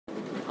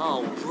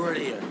Oh,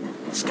 brilliant.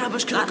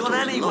 Scabbers could have gone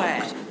anywhere.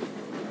 Locked.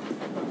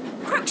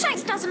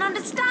 Crookshanks doesn't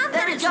understand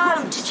There that he it's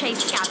wrong goes. to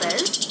chase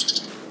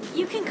Scabbers.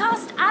 You can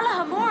cast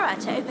Alahamora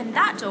to open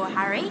that door,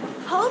 Harry.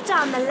 Hold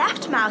down the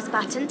left mouse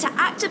button to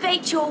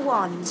activate your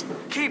wand.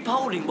 Keep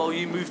holding while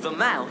you move the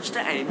mouse to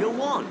aim your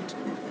wand.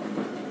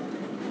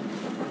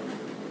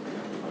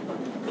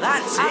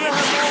 That's it!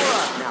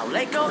 Alahamora! Now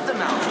let go of the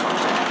mouse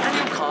button and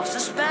you'll cast a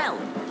spell.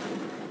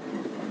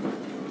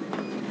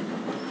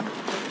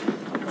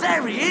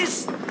 There he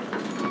is!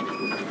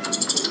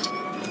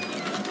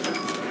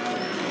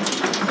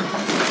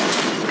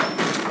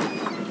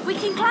 We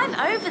can climb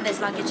over this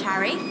luggage,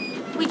 Harry.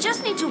 We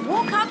just need to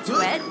walk up to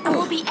it and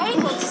we'll be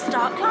able to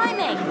start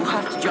climbing. We'll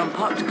have to jump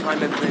up to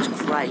climb over those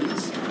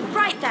crates.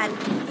 Right then,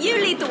 you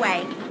lead the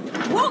way.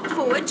 Walk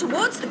forward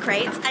towards the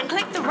crates and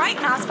click the right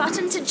mouse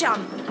button to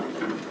jump.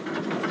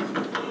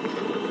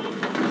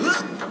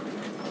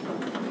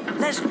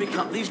 Let's pick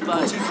up these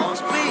birdie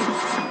glass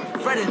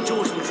beans. Fred and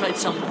George will trade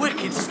some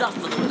wicked stuff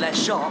for them at their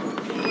shop.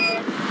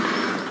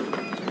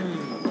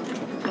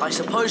 I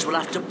suppose we'll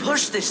have to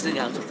push this thing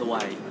out of the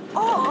way.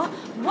 Or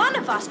one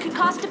of us could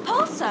cast a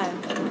pulso.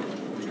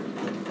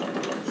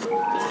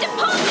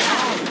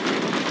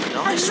 Depulso!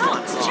 Nice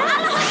one,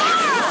 Fred.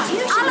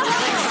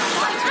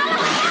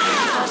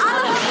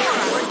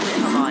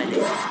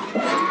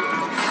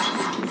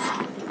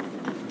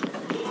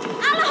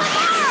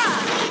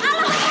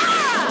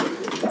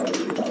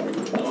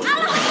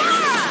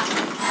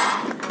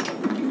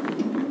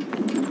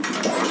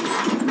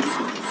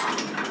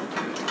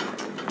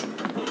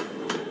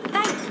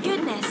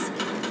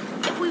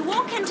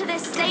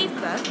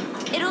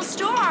 It'll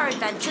store our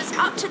adventures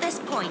up to this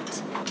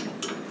point.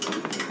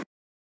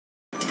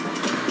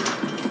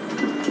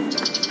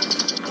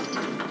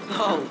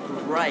 Oh,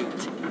 great.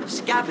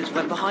 Scabbers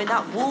went behind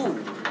that wall.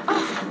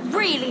 Oh,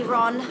 really,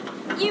 Ron?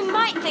 You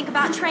might think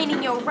about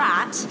training your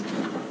rat.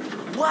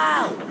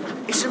 Wow!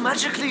 It's a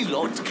magically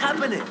locked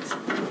cabinet.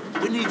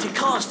 We need to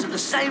cast at the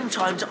same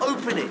time to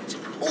open it.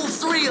 All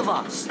three of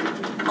us.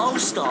 I'll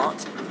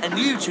start, and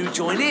you two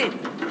join in.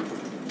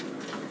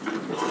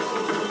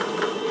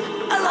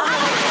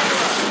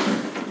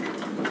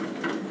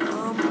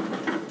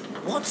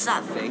 What's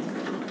that thing?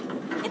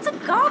 It's a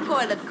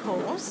gargoyle, of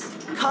course.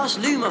 Cast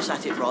Lumos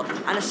at it, Rod,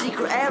 and a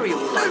secret area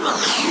will...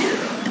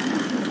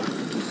 Lumos!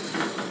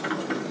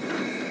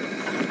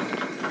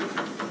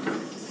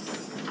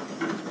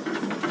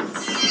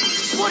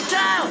 Watch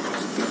out!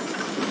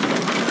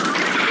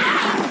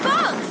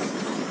 Bugs!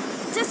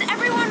 Does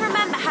everyone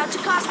remember how to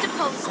cast a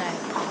pulso?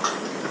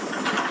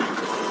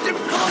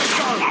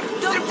 Depulso!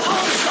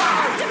 Depulso!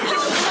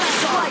 Depulso!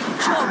 Great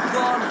job,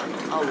 Ron!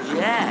 Oh,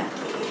 yeah.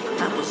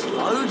 That was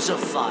loads of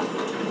fun.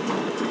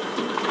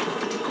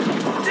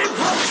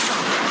 Depulso!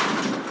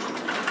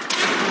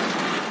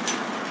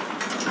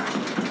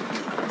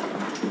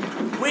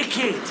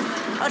 Wicked!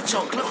 A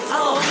chocolate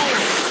floor!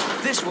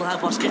 This will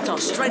help us get our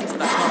strength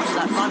back after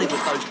that running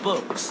with those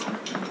books.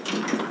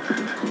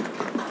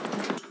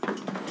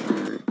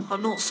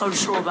 I'm not so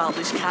sure about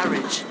this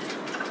carriage.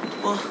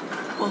 Well,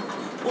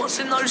 what's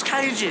in those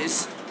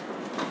cages?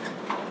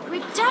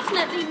 We're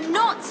definitely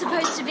not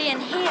supposed to be in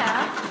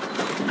here.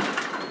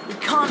 We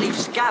can't leave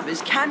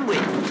Scabbers, can we?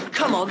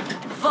 Come on,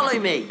 follow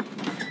me.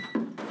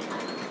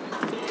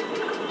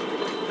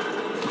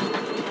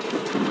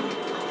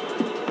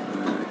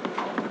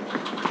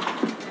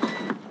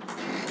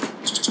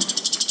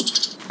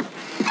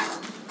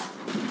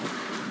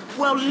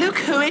 Well, look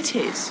who it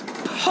is.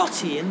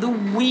 Potty and the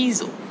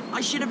Weasel.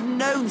 I should have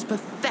known this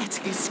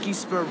pathetic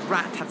excuse for a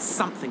rat had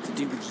something to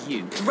do with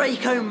you.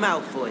 Draco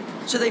Malfoy.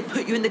 So they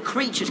put you in the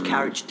creature's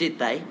carriage, did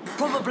they?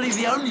 Probably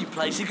the only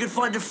place you could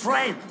find a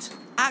friend.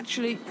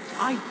 Actually,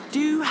 I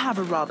do have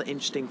a rather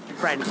interesting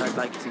friend I'd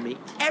like to meet.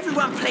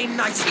 Everyone play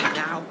nicely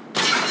now.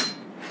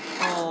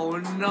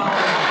 Oh, no.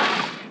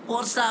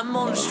 What's that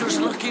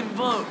monstrous-looking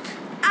book?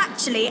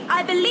 Actually,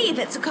 I believe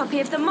it's a copy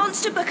of the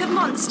Monster Book of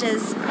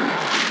Monsters.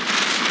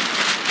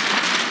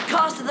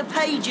 Cast of the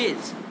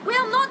pages.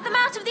 We'll knock them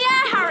out of the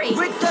air, Harry.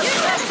 Rid the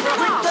Sempra!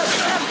 Rid the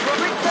Sempra!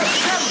 Rid the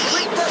Sempra!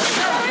 Rid the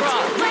Sempra!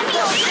 Rid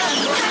the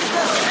Sempra!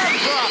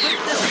 Rid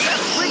the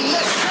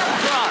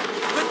Sempra!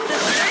 Rid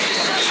the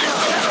Sempra!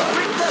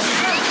 Rid the Sempra! Rid the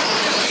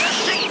Sempra!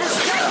 Rid the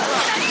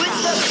Sempra! Rid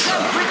the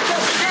Sempra! Rid the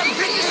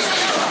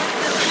Sempra! Rid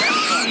the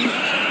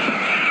Sempra!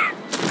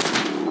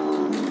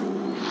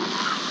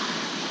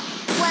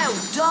 Well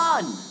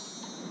done!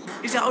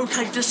 Is it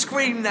okay to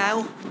scream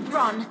now?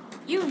 Ron,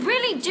 you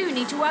really do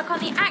need to work on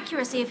the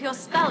accuracy of your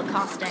spell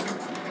casting.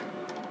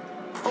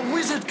 A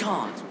wizard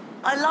card.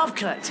 I love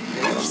collecting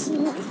these.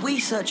 If we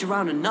search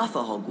around enough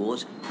at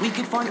Hogwarts, we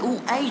could find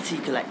all 80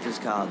 collector's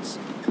cards.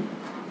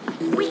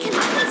 We can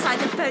look inside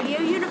the Folio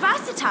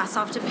Universitas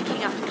after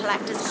picking up a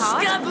collector's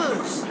card.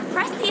 Scabbers!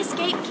 Press the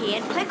escape key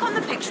and click on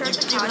the picture of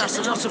the Giving card at us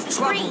the a top lot of of the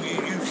trouble, screen.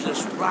 you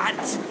useless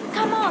rat.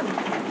 Come on,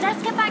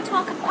 let's get back to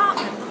our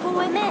compartment before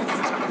we're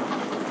missed.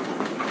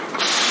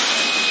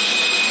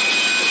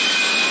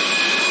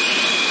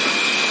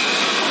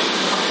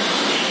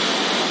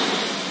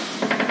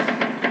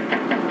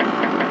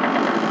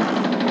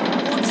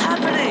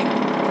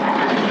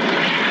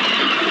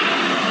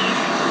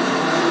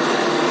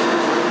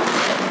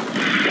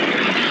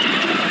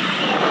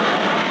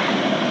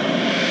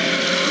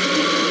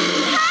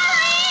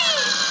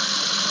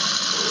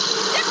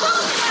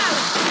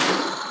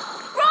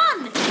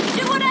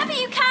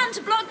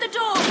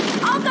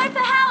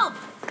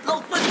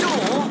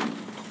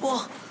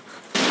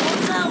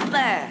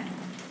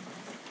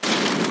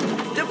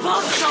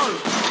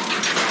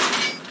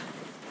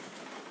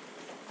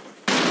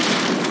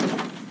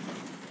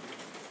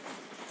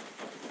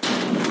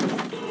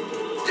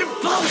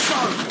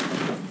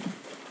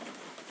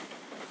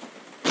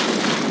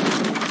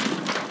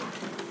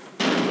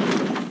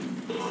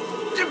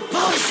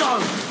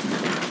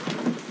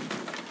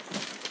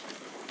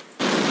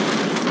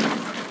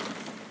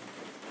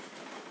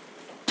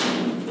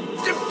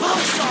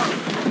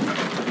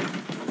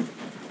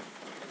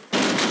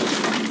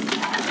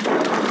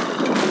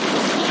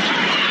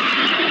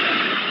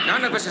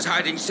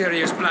 hiding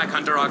Sirius Black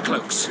under our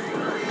cloaks.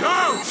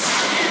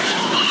 Go!